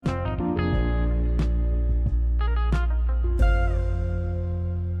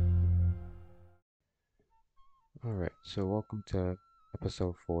So, welcome to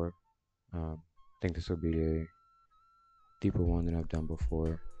episode 4. I think this will be a deeper one than I've done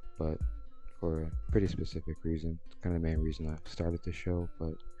before, but for a pretty specific reason. It's kind of the main reason I started the show,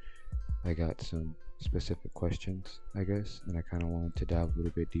 but I got some specific questions, I guess, and I kind of wanted to dive a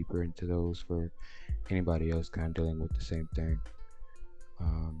little bit deeper into those for anybody else kind of dealing with the same thing.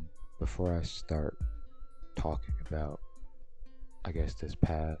 Um, Before I start talking about, I guess, this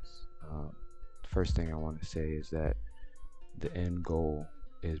path, the first thing I want to say is that the end goal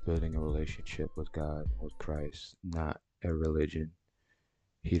is building a relationship with God and with Christ, not a religion.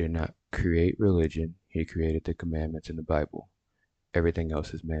 He did not create religion, He created the commandments in the Bible. Everything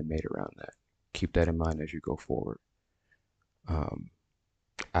else is man made around that. Keep that in mind as you go forward. Um,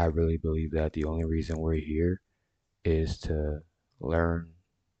 I really believe that the only reason we're here is to learn,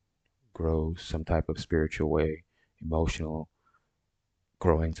 grow some type of spiritual way, emotional,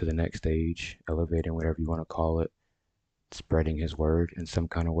 growing to the next stage, elevating, whatever you want to call it, spreading His word in some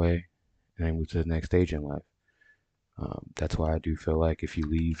kind of way, and then move to the next stage in life. That's why I do feel like if you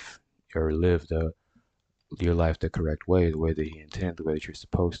leave or live your life the correct way, the way that He intended, the way that you're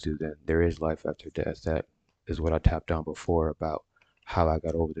supposed to, then there is life after death. That is what I tapped on before about how I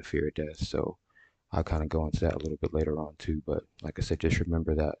got over the fear of death. So I'll kind of go into that a little bit later on too. But like I said, just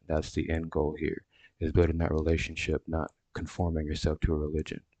remember that that's the end goal here is building that relationship, not conforming yourself to a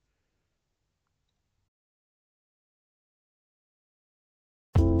religion.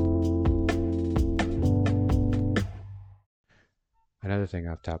 Another thing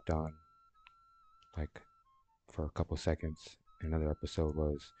I've tapped on like for a couple seconds in another episode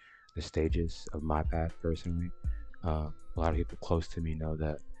was the stages of my path personally. A lot of people close to me know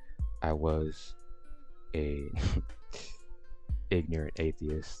that I was a ignorant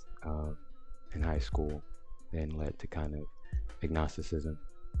atheist in high school, then led to kind of agnosticism,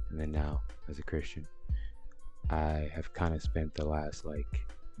 and then now as a Christian. I have kind of spent the last like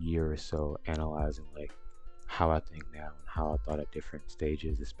year or so analyzing like how I think now and how I thought at different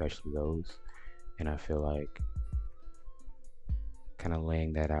stages, especially those. And I feel like kind of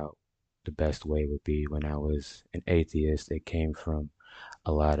laying that out the best way would be when I was an atheist. It came from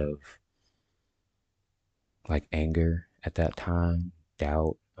a lot of like anger at that time,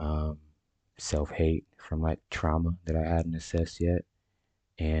 doubt, self hate from like trauma that I hadn't assessed yet.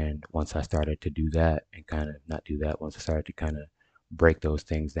 And once I started to do that and kind of not do that, once I started to kind of break those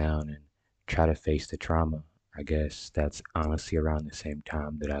things down and try to face the trauma, I guess that's honestly around the same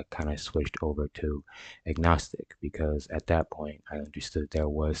time that I kind of switched over to agnostic because at that point I understood there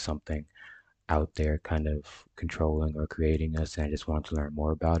was something out there kind of controlling or creating us, and I just wanted to learn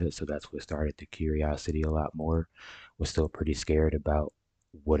more about it. So that's what started the curiosity a lot more. Was still pretty scared about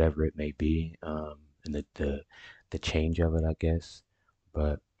whatever it may be, and the change of it, I guess.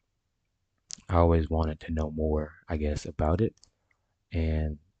 But I always wanted to know more, I guess, about it.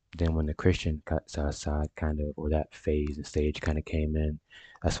 And then when the Christian side kind of, or that phase and stage kind of came in,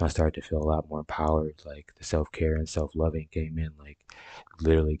 that's when I started to feel a lot more empowered. Like the self care and self loving came in, like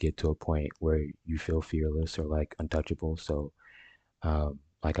literally get to a point where you feel fearless or like untouchable. So,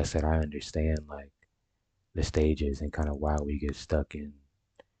 like I said, I understand like the stages and kind of why we get stuck in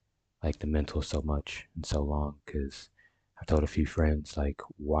like the mental so much and so long. Because I've told a few friends like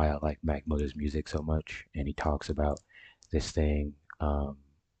why I like Mac Miller's music so much, and he talks about this thing.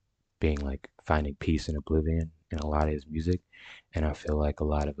 Being like finding peace in oblivion in a lot of his music. And I feel like a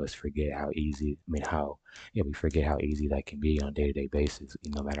lot of us forget how easy, I mean, how, yeah, we forget how easy that can be on a day to day basis.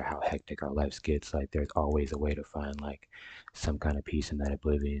 No matter how hectic our lives gets, like there's always a way to find like some kind of peace in that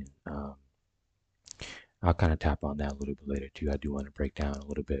oblivion. I'll kind of tap on that a little bit later too. I do want to break down a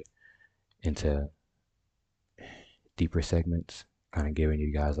little bit into deeper segments, kind of giving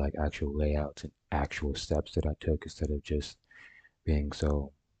you guys like actual layouts and actual steps that I took instead of just being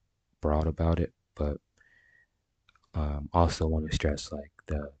so broad about it. But also want to stress like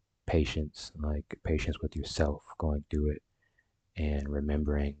the patience with yourself going through it and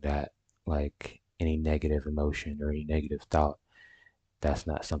remembering that like any negative emotion or any negative thought, that's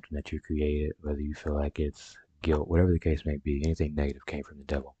not something that you created, whether you feel like it's guilt, whatever the case may be, anything negative came from the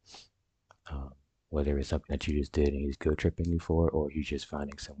devil. Um, Whether it's something that you just did and he's guilt tripping you for, or he's just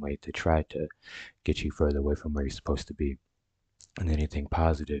finding some way to try to get you further away from where you're supposed to be. And anything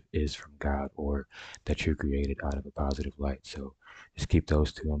positive is from God or that you created out of a positive light. So just keep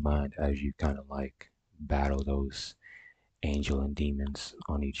those two in mind as you kind of like battle those angel and demons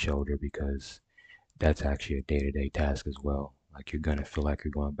on each shoulder because that's actually a day-to-day task as well. Like you're gonna feel like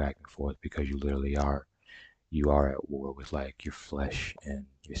you're going back and forth because you literally are. You are at war with like your flesh and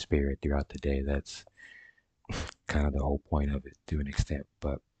your spirit throughout the day. That's kind of the whole point of it to an extent.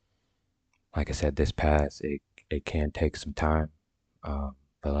 But like I said, this path it can take some time.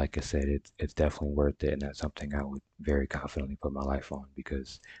 But like I said, it's definitely worth it, and that's something I would very confidently put my life on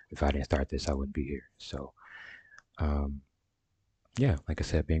because if I didn't start this, I wouldn't be here. So, um, yeah, like I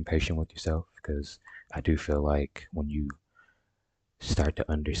said, being patient with yourself because I do feel like when you start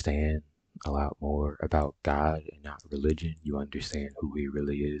to understand a lot more about God and not religion, you understand who He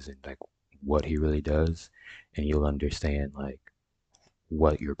really is and like what He really does, and you'll understand like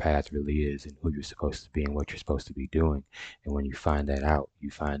what your path really is and who you're supposed to be and what you're supposed to be doing. And when you find that out,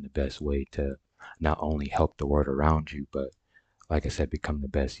 you find the best way to not only help the world around you, but like I said, become the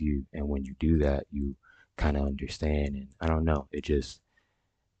best you. And when you do that, you kind of understand. And I don't know, it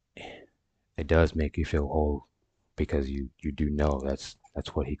does make you feel whole because you do know that's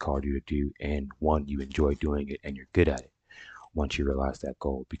what he called you to do. And one, you enjoy doing it and you're good at it once you realize that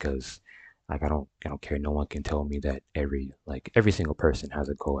goal because like I don't care, no one can tell me that every single person has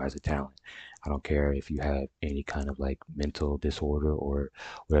a goal, has a talent. I don't care if you have any kind of like mental disorder or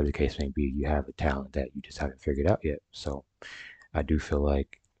whatever the case may be, you have a talent that you just haven't figured out yet. So I do feel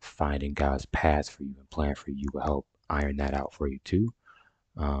like finding God's path for you and plan for you will help iron that out for you too.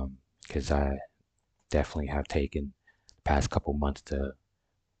 Because I definitely have taken the past couple months to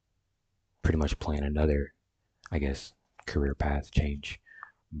pretty much plan another, I guess, career path change.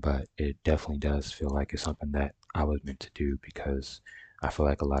 But it definitely does feel like it's something that I was meant to do because I feel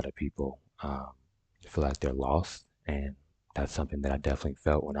like a lot of people feel like they're lost. And that's something that I definitely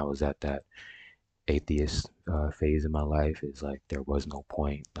felt when I was at that atheist phase in my life. Is like there was no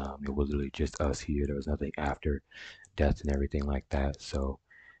point. It was literally just us here. There was nothing after death and everything like that. So,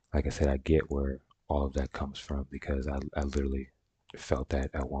 like I said, I get where all of that comes from because I literally felt that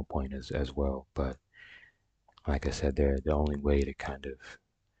at one point as well. But like I said, they're the only way to kind of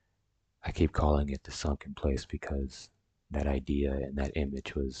I keep calling it the sunken place because that idea and that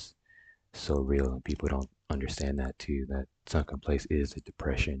image was so real and people don't understand that too. That sunken place is the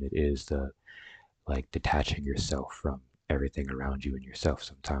depression. It is the like detaching yourself from everything around you and yourself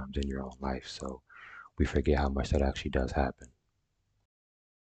sometimes in your own life. So we forget how much that actually does happen.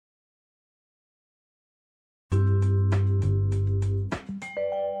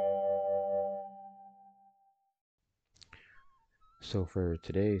 So for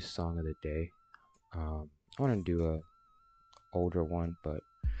today's song of the day, I want to do a older one, but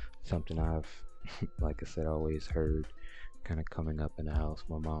something I've, like I said, always heard kind of coming up in the house.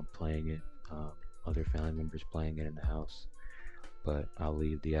 My mom playing it, other family members playing it in the house. But I'll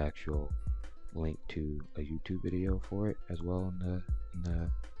leave the actual link to a YouTube video for it as well in the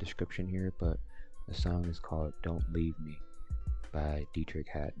description here. But the song is called "Don't Leave Me" by Dietrich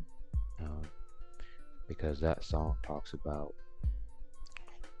Haddon, um, because that song talks about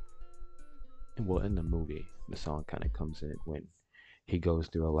well in the movie the song kind of comes in when he goes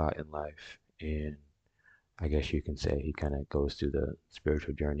through a lot in life and I guess you can say he kind of goes through the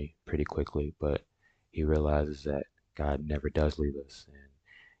spiritual journey pretty quickly, but he realizes that God never does leave us, and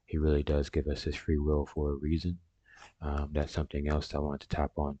He really does give us His free will for a reason. That's something else I wanted to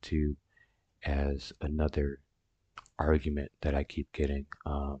tap on too, as another argument that I keep getting.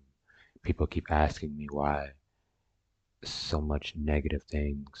 People keep asking me why so much negative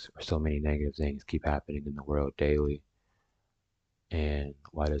things or so many negative things keep happening in the world daily, and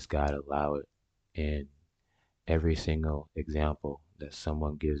why does God allow it? And every single example that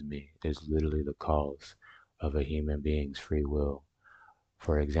someone gives me is literally the cause of a human being's free will.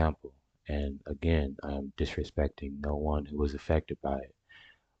 For example, and again, I'm disrespecting no one who was affected by it,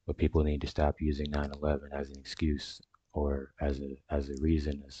 but people need to stop using 9/11 as an excuse or as a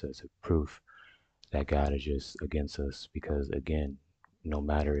reason, as a proof that God is just against us. Because again, no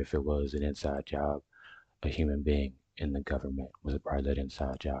matter if it was an inside job, a human being in the government was a part of that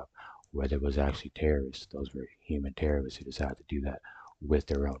inside job. Whether it was actually terrorists, those were human terrorists who decided to do that with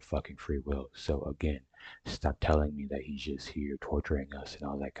their own fucking free will. So again, stop telling me that he's just here torturing us and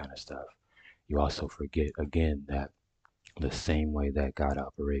all that kind of stuff. You also forget again that the same way that God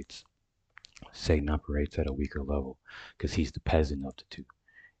operates, Satan operates at a weaker level because he's the peasant of the two.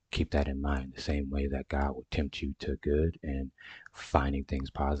 Keep that in mind. The same way that God will tempt you to good and finding things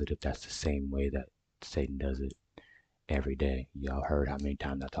positive, that's the same way that Satan does it every day. Y'all heard how many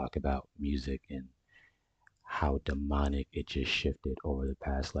times I talk about music and how demonic it just shifted over the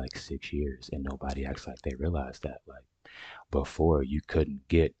past like 6 years, and nobody acts like they realize that. Like before, you couldn't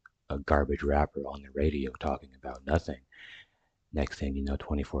get a garbage rapper on the radio talking about nothing. Next thing you know,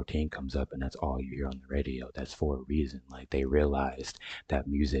 2014 comes up, and that's all you hear on the radio. That's for a reason. Like they realized that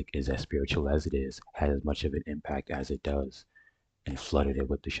music is as spiritual as it is, has as much of an impact as it does, and flooded it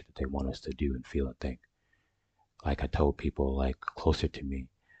with the shit that they want us to do and feel and think. Like I told people like closer to me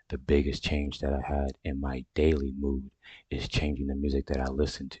the biggest change that I had in my daily mood is changing the music that I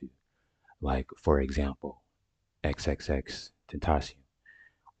listen to. Like, for example, XXX Tentacion.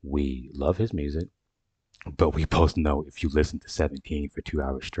 We love his music, but we both know if you listen to 17 for 2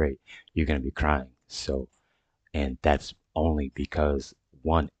 hours straight, you're going to be crying. So, and that's only because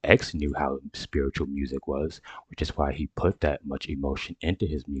one, X knew how spiritual music was, which is why he put that much emotion into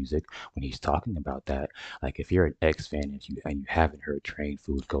his music when he's talking about that. Like if you're an X fan and you haven't heard Train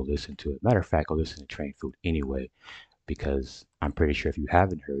Food, go listen to it. Matter of fact, go listen to Train Food anyway, because I'm pretty sure if you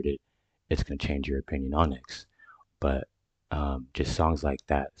haven't heard it, it's gonna change your opinion on X. But just songs like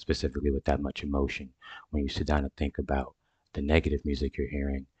that, specifically with that much emotion, when you sit down and think about the negative music you're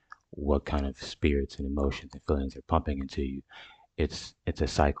hearing, what kind of spirits and emotions and feelings are pumping into you, it's a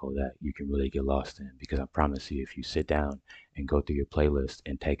cycle that you can really get lost in. Because I promise you, if you sit down and go through your playlist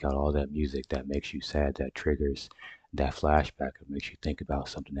and take out all that music that makes you sad, that triggers that flashback, that makes you think about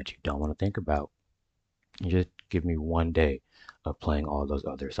something that you don't want to think about, you just give me one day of playing all those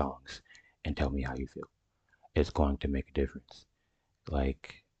other songs and tell me how you feel. It's going to make a difference.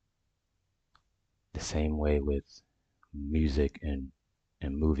 Like the same way with music and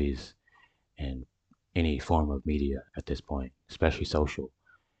movies and any form of media at this point, especially social.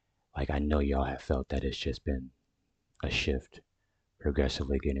 Like I know y'all have felt that it's just been a shift,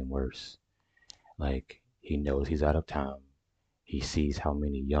 progressively getting worse. Like he knows he's out of town. He sees how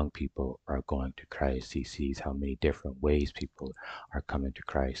many young people are going to Christ. He sees how many different ways people are coming to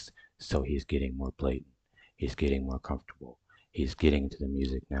Christ. So he's getting more blatant. He's getting more comfortable. He's getting into the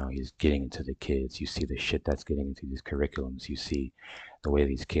music now. He's getting into the kids. You see the shit that's getting into these curriculums. You see the way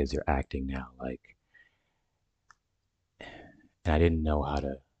these kids are acting now. Like, and I didn't know how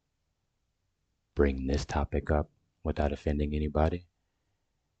to bring this topic up without offending anybody,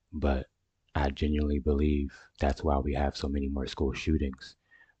 but I genuinely believe that's why we have so many more school shootings,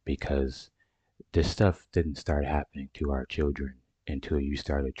 because this stuff didn't start happening to our children until you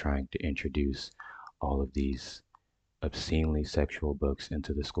started trying to introduce all of these obscenely sexual books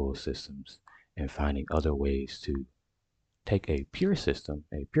into the school systems and finding other ways to take a pure system,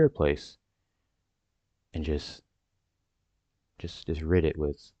 a pure place, and just rid it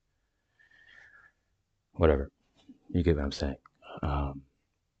with whatever. You get what I'm saying? Um,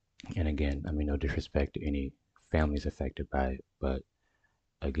 and again, I mean, no disrespect to any families affected by it, but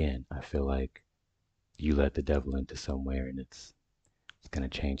again, I feel like you let the devil into somewhere, and it's gonna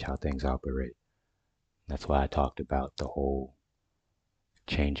change how things operate. That's why I talked about the whole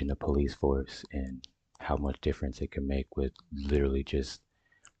change in the police force and how much difference it can make with literally just,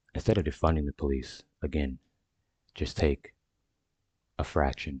 instead of defunding the police, again, just take a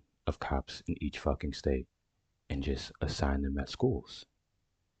fraction of cops in each fucking state and just assign them at schools.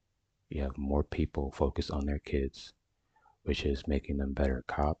 You have more people focused on their kids, which is making them better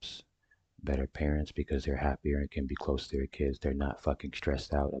cops, better parents, because they're happier and can be close to their kids. They're not fucking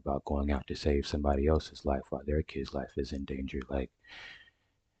stressed out about going out to save somebody else's life while their kid's life is in danger. Like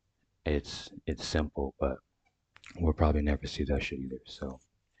it's simple, but we'll probably never see that shit either. So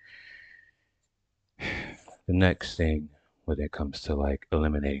the next thing when it comes to like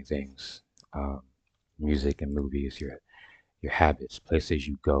eliminating things, um, music and movies, your habits, places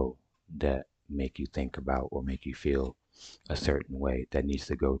you go that make you think about or make you feel a certain way that needs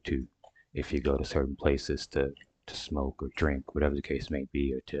to go to. If you go to certain places to smoke or drink, whatever the case may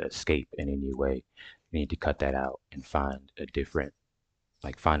be, or to escape in any way, you need to cut that out and find a different,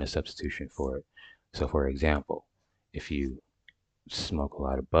 like find a substitution for it. So, for example, if you smoke a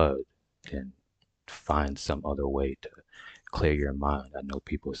lot of bud, then find some other way to clear your mind. I know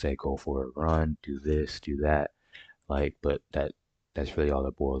people say go for a run, do this, do that, like, but that's really all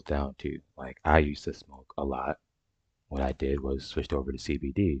it boils down to. Like, I used to smoke a lot. What I did was switched over to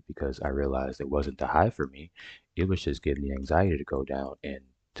CBD because I realized it wasn't the high for me. It was just getting the anxiety to go down and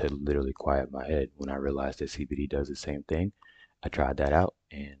to literally quiet my head. When I realized that CBD does the same thing, I tried that out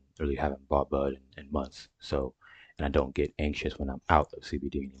and really haven't bought bud in months. So, and I don't get anxious when I'm out of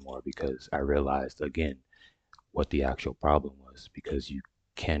CBD anymore because I realized again what the actual problem was, because you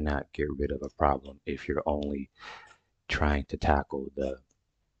cannot get rid of a problem if you're only trying to tackle the,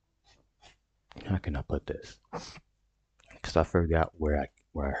 how can I put this? Because I forgot where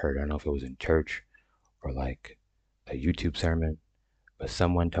I heard. I don't know if it was in church or like a YouTube sermon, but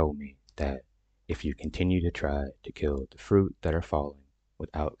someone told me that if you continue to try to kill the fruit that are falling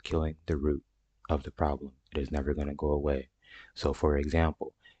without killing the root of the problem, it is never going to go away. So, for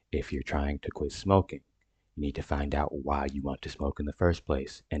example, if you're trying to quit smoking, you need to find out why you want to smoke in the first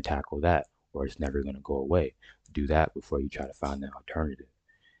place and tackle that, or it's never going to go away. Do that before you try to find an alternative.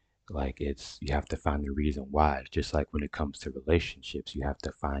 Like it's you have to find the reason why. It's just like when it comes to relationships, you have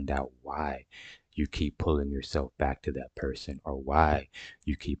to find out why you keep pulling yourself back to that person, or why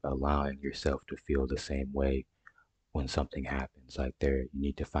you keep allowing yourself to feel the same way when something happens. Like there, you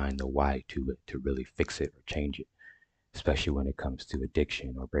need to find the why to it to really fix it or change it, especially when it comes to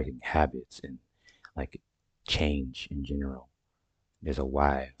addiction or breaking habits and like change in general. There's a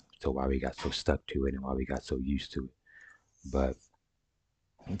why to why we got so stuck to it and why we got so used to it. But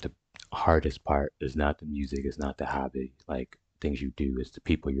the hardest part is not the music, it's not the hobby, like things you do, it's the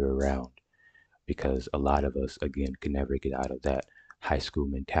people you're around. Because a lot of us, again, can never get out of that high school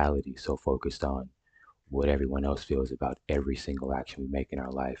mentality, so focused on what everyone else feels about every single action we make in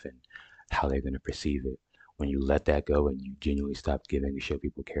our life and how they're going to perceive it. When you let that go and you genuinely stop giving a shit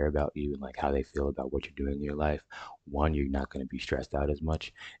people care about you and like how they feel about what you're doing in your life, one, you're not going to be stressed out as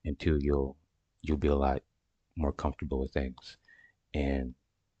much, and two, you'll be a lot more comfortable with things. And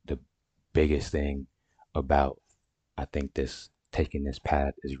the biggest thing about, I think, this taking this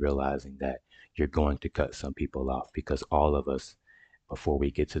path is realizing that you're going to cut some people off, because all of us, before we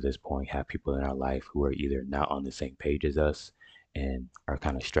get to this point, have people in our life who are either not on the same page as us and are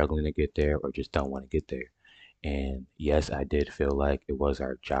kind of struggling to get there, or just don't want to get there. And yes, I did feel like it was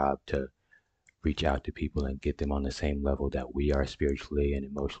our job to reach out to people and get them on the same level that we are spiritually and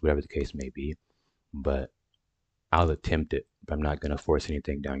emotionally, whatever the case may be. But I'll attempt it, but I'm not going to force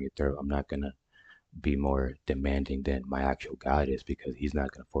anything down your throat. I'm not going to be more demanding than my actual God is, because he's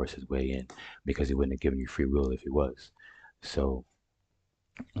not going to force his way in, because he wouldn't have given you free will if he was. So,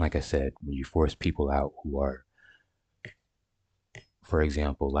 like I said, when you force people out who are, for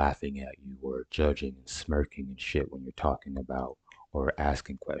example, laughing at you or judging and smirking and shit when you're talking about or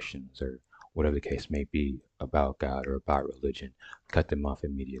asking questions or whatever the case may be about God or about religion, cut them off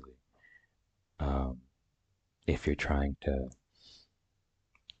immediately. Um, if you're trying to,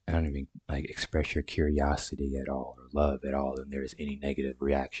 I don't even like express your curiosity at all or love at all, and there's any negative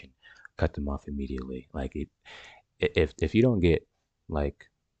reaction, cut them off immediately. Like it, if you don't get like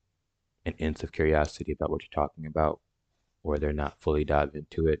an inch of curiosity about what you're talking about, or they're not fully dived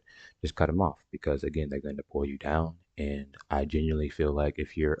into it, just cut them off, because again, they're going to pull you down. And I genuinely feel like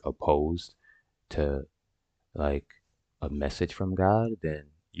if you're opposed to like a message from God, then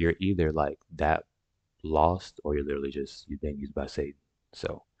you're either like that lost, or you're literally just you being used by Satan.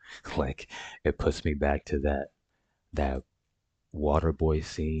 So like it puts me back to that Waterboy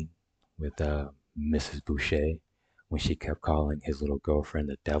scene with Mrs. Boucher, when she kept calling his little girlfriend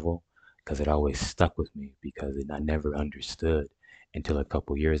the devil, because it always stuck with me, because I never understood until a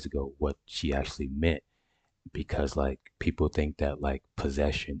couple years ago what she actually meant. Because like people think that like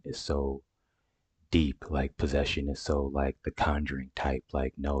possession is so deep, like possession is so like the Conjuring type.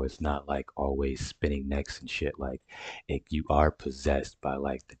 Like no, it's not like always spinning necks and shit. Like you are possessed by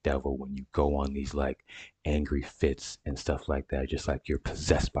like the devil when you go on these like angry fits and stuff like that, just like you're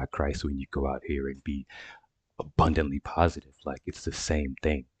possessed by Christ when you go out here and be abundantly positive. Like it's the same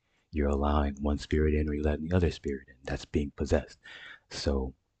thing. You're allowing one spirit in, or you're letting the other spirit in. That's being possessed.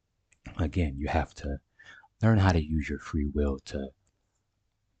 So again, you have to learn how to use your free will to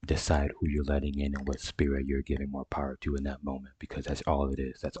decide who you're letting in and what spirit you're giving more power to in that moment, because that's all it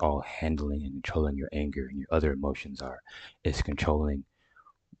is. That's all handling and controlling your anger and your other emotions are. It's controlling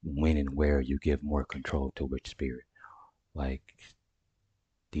when and where you give more control to which spirit. Like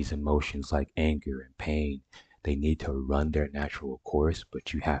these emotions like anger and pain, they need to run their natural course,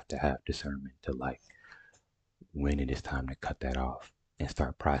 but you have to have discernment to like when it is time to cut that off and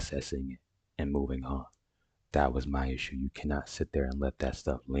start processing it and moving on. That was my issue. You cannot sit there and let that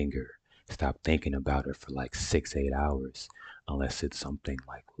stuff linger. Stop thinking about it for like 6, 8 hours, unless it's something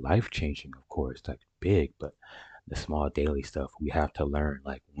like life changing, of course, like big. But the small daily stuff, we have to learn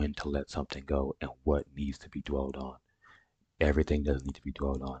like when to let something go and what needs to be dwelled on. Everything doesn't need to be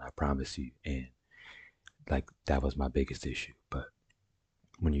dwelled on, I promise you. And like that was my biggest issue. But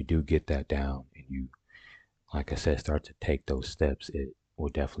when you do get that down and you, like I said, start to take those steps, it will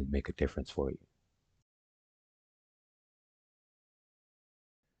definitely make a difference for you.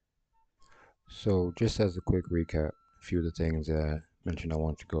 So, just as a quick recap, a few of the things that I mentioned I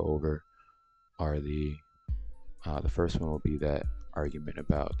want to go over are the first one will be that argument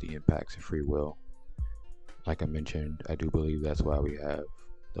about the impacts of free will. Like I mentioned, I do believe that's why we have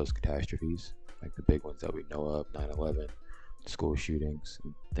those catastrophes, like the big ones that we know of, 9/11, school shootings,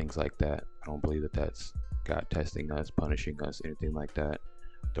 and things like that. I don't believe that that's God testing us, punishing us, anything like that.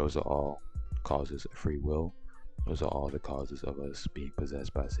 Those are all causes of free will. Those are all the causes of us being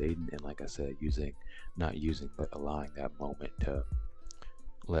possessed by Satan. And like I said, not using, but allowing that moment to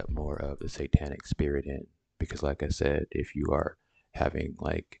let more of the satanic spirit in. Because like I said, if you are having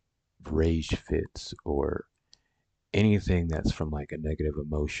like rage fits or anything that's from like a negative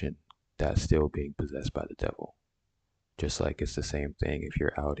emotion, that's still being possessed by the devil. Just like it's the same thing if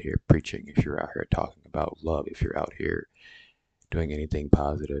you're out here preaching, if you're out here talking about love, if you're out here doing anything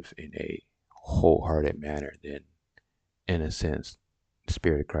positive in a wholehearted manner, then in a sense, the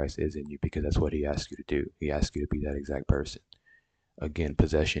Spirit of Christ is in you because that's what He asks you to do. He asks you to be that exact person. Again,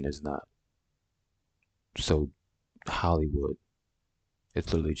 possession is not so Hollywood.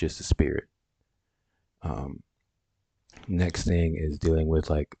 It's literally just the Spirit. Um, Next thing is dealing with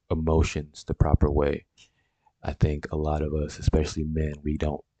like emotions the proper way. I think a lot of us, especially men, we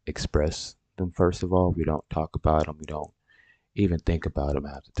don't express them first of all. We don't talk about them. We don't even think about them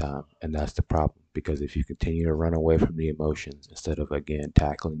half the time. And that's the problem because if you continue to run away from the emotions instead of, again,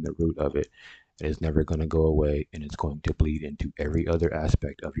 tackling the root of it, it is never going to go away and it's going to bleed into every other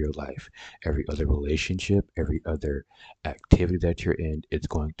aspect of your life, every other relationship, every other activity that you're in. It's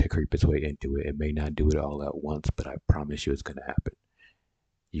going to creep its way into it. It may not do it all at once, but I promise you it's going to happen.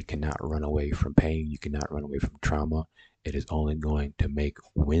 You cannot run away from pain. You cannot run away from trauma. It is only going to make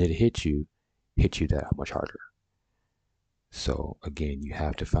when it hit you that much harder. So again, you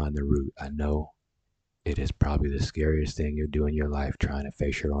have to find the root. I know it is probably the scariest thing you'll do in your life trying to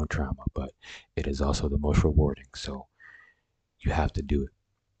face your own trauma, but it is also the most rewarding. So you have to do it.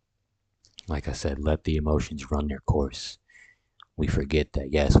 Like I said, let the emotions run their course. We forget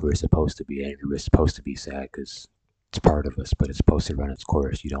that, yes, we're supposed to be angry, we're supposed to be sad because it's part of us, but it's supposed to run its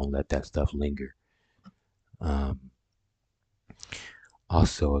course. You don't let that stuff linger. Um,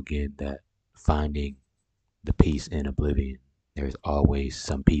 Also, again, that finding the peace in oblivion. There's always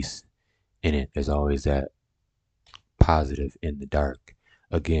some peace in it. There's always that positive in the dark.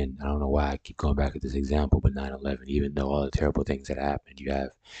 Again, I don't know why I keep going back to this example, but 9/11, even though all the terrible things that happened, you have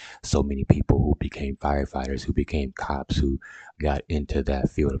so many people who became firefighters, who became cops, who got into that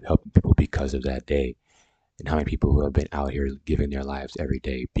field of helping people because of that day. And how many people who have been out here giving their lives every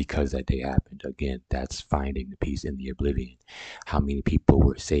day because that day happened. Again, that's finding the peace in the oblivion. How many people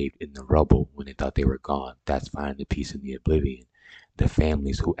were saved in the rubble when they thought they were gone? That's finding the peace in the oblivion. The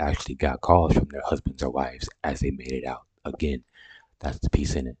families who actually got calls from their husbands or wives as they made it out. Again, that's the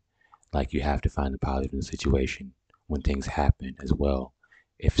peace in it. Like you have to find the positive in the situation when things happen as well.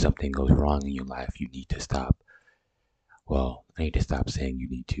 If something goes wrong in your life, you need to stop. Well, I need to stop saying you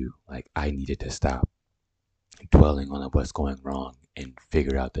need to. Like I needed to stop dwelling on what's going wrong and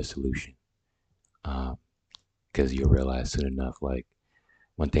figure out the solution. Because you'll realize soon enough, like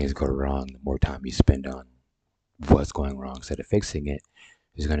when things go wrong, the more time you spend on what's going wrong instead of fixing it,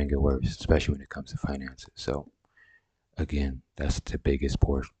 it's going to get worse, especially when it comes to finances. So again, that's the biggest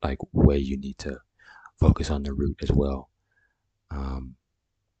portion, like way you need to focus on the root as well. Um,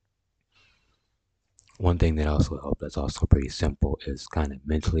 One thing that also helps, that's also pretty simple, is kind of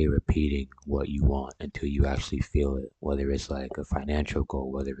mentally repeating what you want until you actually feel it. Whether it's like a financial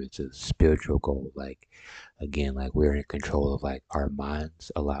goal, whether it's a spiritual goal, like again, like we're in control of like our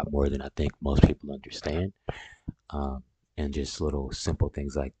minds a lot more than I think most people understand. And just little simple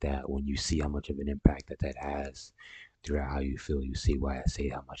things like that. When you see how much of an impact that has throughout how you feel, you see why I say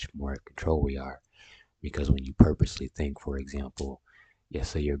how much more in control we are. Because when you purposely think, for example, yes,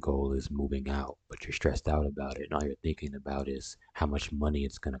 say your goal is moving out, but you're stressed out about it, and all you're thinking about is how much money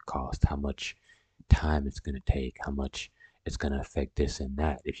it's going to cost, how much time it's going to take, how much it's going to affect this and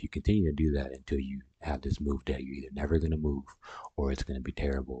that. If you continue to do that until you have this move that you're either never going to move or it's going to be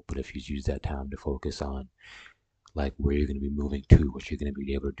terrible. But if you use that time to focus on like where you're going to be moving to, what you're going to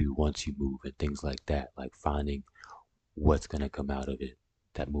be able to do once you move, and things like that, like finding what's going to come out of it,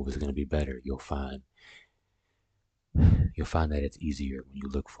 that move is going to be better. You'll find that it's easier when you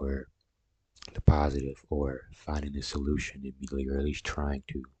look for the positive or finding the solution immediately, or at least trying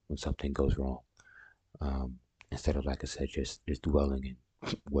to when something goes wrong. Um, Instead of, like I said, just dwelling in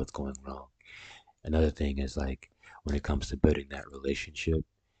what's going wrong. Another thing is like when it comes to building that relationship,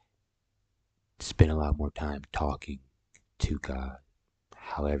 spend a lot more time talking to God.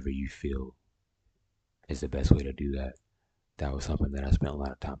 However you feel is the best way to do that. That was something that I spent a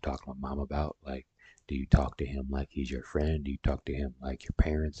lot of time talking to my mom about. Like, do you talk to him like he's your friend? Do you talk to him like your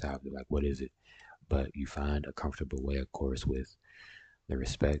parents? How? Like, what is it? But you find a comfortable way, of course, with the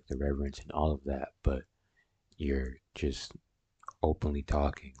respect, the reverence, and all of that. But you're just openly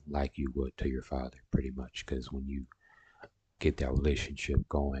talking like you would to your father, pretty much. Because when you get that relationship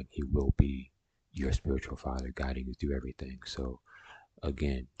going, he will be your spiritual father, guiding you through everything. So,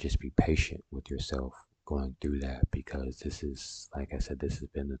 again, just be patient with yourself going through that because this is, like I said, this has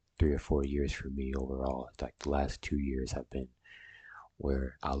been the 3 or 4 years for me overall. It's like the last 2 years have been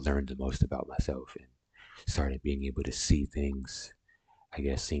where I learned the most about myself and started being able to see things I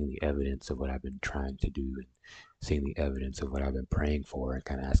guess, seeing the evidence of what I've been trying to do and seeing the evidence of what I've been praying for and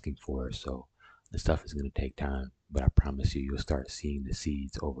kind of asking for. So the stuff is going to take time, but I promise you, you'll start seeing the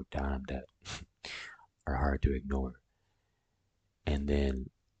seeds over time that are hard to ignore. And then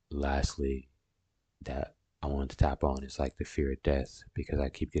lastly, that I wanted to tap on is like the fear of death, because I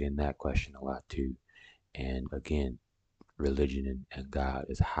keep getting that question a lot too. And again, religion and God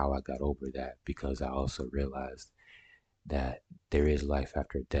is how I got over that, because I also realized that there is life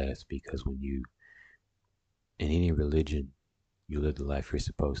after death. Because when you, in any religion, you live the life you're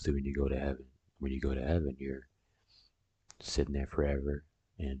supposed to when you go to heaven. When you go to heaven, you're sitting there forever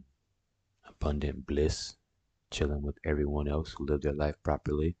in abundant bliss, chilling with everyone else who lived their life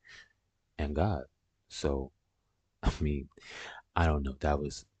properly and God. So, I mean, I don't know. That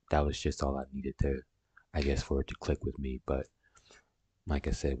was just all I needed to, I guess, for it to click with me. But like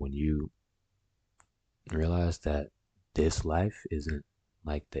I said, when you realize that this life isn't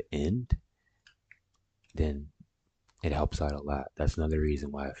like the end, then it helps out a lot. That's another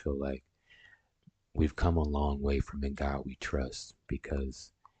reason why I feel like we've come a long way from In God We Trust,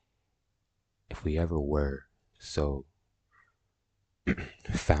 because if we ever were so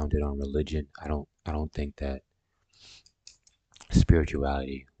founded on religion, I don't think that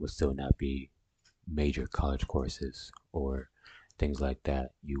spirituality would still not be major college courses or things like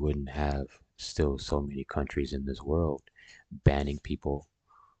that. You wouldn't have still so many countries in this world banning people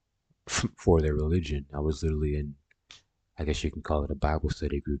for their religion. I was literally in, I guess you can call it a Bible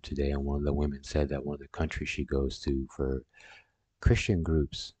study group today, and one of the women said that one of the countries she goes to for Christian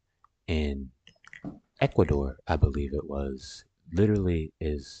groups in Ecuador, I believe it was, literally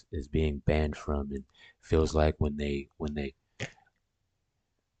is being banned from, and feels like when they when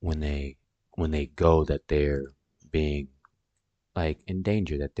they go that they're being like in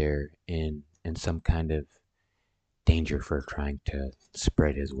danger, that they're in some kind of danger for trying to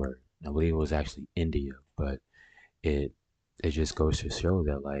spread his word. I believe it was actually India, but it it just goes to show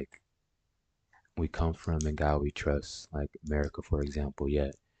that like we come from and God we trust, like America for example,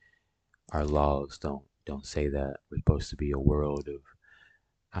 yet our laws don't say that. We're supposed to be a world of,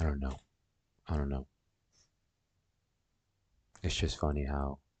 I don't know. I don't know. It's just funny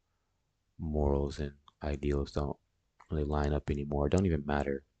how morals and ideals don't really line up anymore. Don't even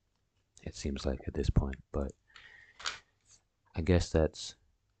matter, it seems like at this point. But I guess that's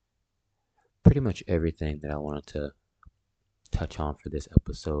pretty much everything that I wanted to touch on for this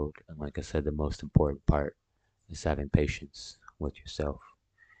episode. And like I said, the most important part is having patience with yourself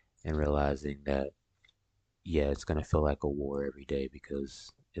and realizing that, yeah, it's going to feel like a war every day,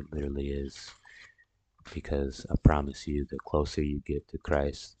 because it literally is. Because I promise you, the closer you get to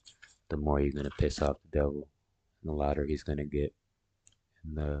Christ, the more you're going to piss off the devil, and the louder he's going to get,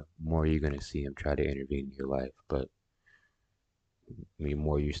 and the more you're going to see him try to intervene in your life. But the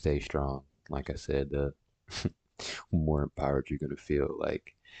more you stay strong, like I said, the more empowered you're going to feel.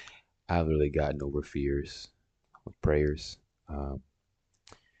 Like, I've really gotten over fears with prayers. Um,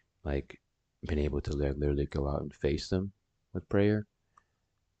 like, been able to literally go out and face them with prayer.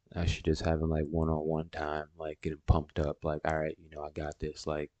 I should just having like one-on-one time, like getting pumped up, like, all right, I got this.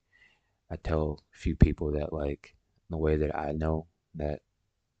 Like, I tell a few people that, like, the way that I know that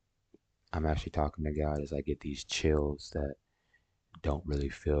I'm actually talking to God is I get these chills that don't really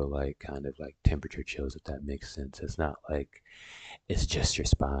feel like kind of like temperature chills, if that makes sense. It's not like it's just your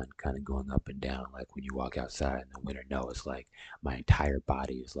spine kind of going up and down, like when you walk outside in the winter. No, it's like my entire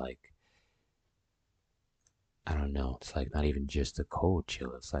body is like, I don't know. It's like not even just a cold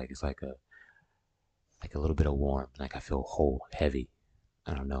chill. It's like a little bit of warm. Like I feel whole, heavy.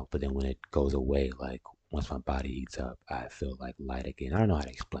 I don't know. But then when it goes away, like once my body heats up, I feel like light again. I don't know how to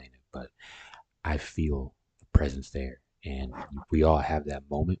explain it, but I feel the presence there. And we all have that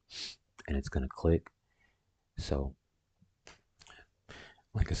moment, and it's going to click. So,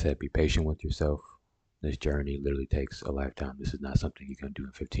 like I said, be patient with yourself. This journey literally takes a lifetime. This is not something you're going to do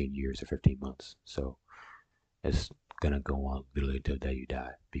in 15 years or 15 months. So, it's going to go on literally until the day you die,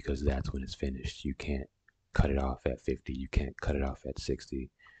 because that's when it's finished. You can't cut it off at 50. You can't cut it off at 60.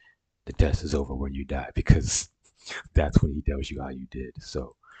 The test is over when you die, because that's when he tells you how you did.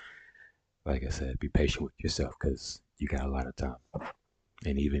 So, like I said, be patient with yourself, because you got a lot of time.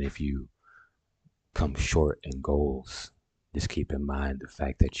 And even if you come short in goals, just keep in mind the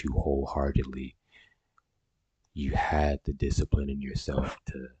fact that you wholeheartedly, you had the discipline in yourself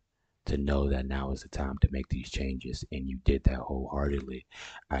to know that now is the time to make these changes, and you did that wholeheartedly.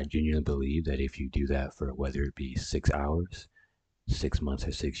 I genuinely believe that if you do that for whether it be 6 hours, 6 months,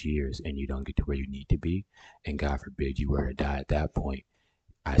 or 6 years, and you don't get to where you need to be, and God forbid you were to die at that point,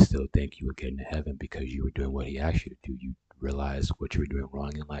 I still think you would get into heaven, because you were doing what he asked you to do. You realized what you were doing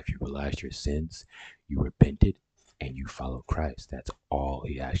wrong in life, you realized your sins, you repented, and you followed Christ. That's all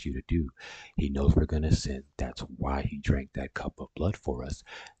he asked you to do. He knows we're going to sin. That's why he drank that cup of blood for us.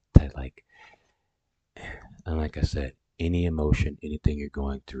 That, like, and like I said, any emotion, anything you're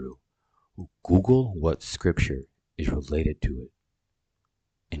going through, Google what scripture is related to it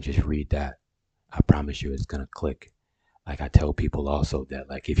and just read that. I promise you it's going to click. Like I tell people also that,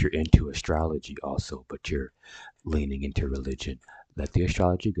 like, if you're into astrology also, but you're leaning into religion, let the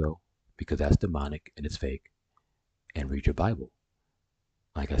astrology go because that's demonic and it's fake, and read your Bible.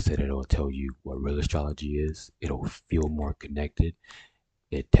 Like I said, it'll tell you what real astrology is. It'll feel more connected.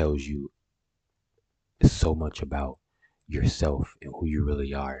 It tells you so much about yourself and who you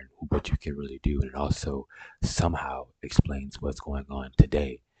really are and what you can really do. And it also somehow explains what's going on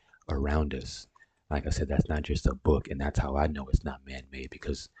today around us. Like I said, that's not just a book, and that's how I know it's not man-made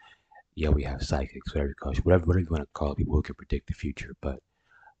because yeah, we have psychics, whatever you want to call it, people who can predict the future. But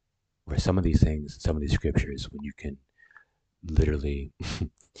for some of these things, some of these scriptures, when you can literally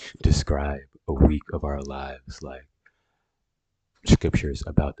describe a week of our lives, like scriptures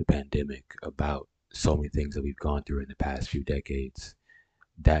about the pandemic, about so many things that we've gone through in the past few decades,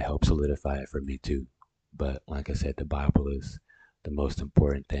 that helps solidify it for me too. But like I said, the Bible is the most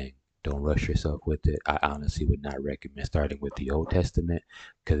important thing. Don't rush yourself with it. I honestly would not recommend starting with the Old Testament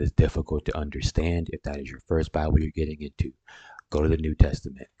because it's difficult to understand if that is your first Bible you're getting into. Go to the New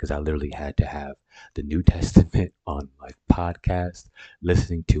Testament because I literally had to have the New Testament on my podcast,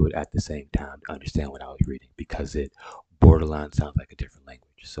 listening to it at the same time to understand what I was reading because it borderline sounds like a different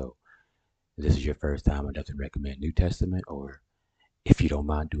language. So, if this is your first time, I definitely recommend New Testament, or if you don't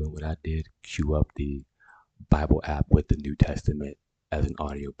mind doing what I did, queue up the Bible app with the New Testament as an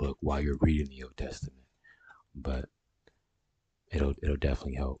audiobook while you're reading the Old Testament. But it'll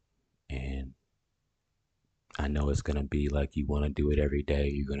definitely help. And I know it's gonna be like you want to do it every day.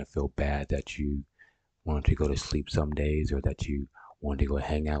 You're gonna feel bad that you want to go to sleep some days, or that you want to go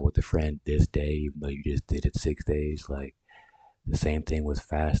hang out with a friend this day, even though you just did it 6 days. Like the same thing with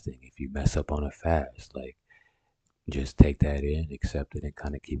fasting. If you mess up on a fast, like just take that in, accept it, and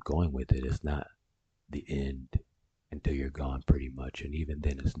kind of keep going with it. It's not the end until you're gone, pretty much, and even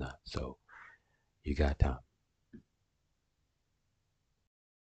then, it's not. So you got time.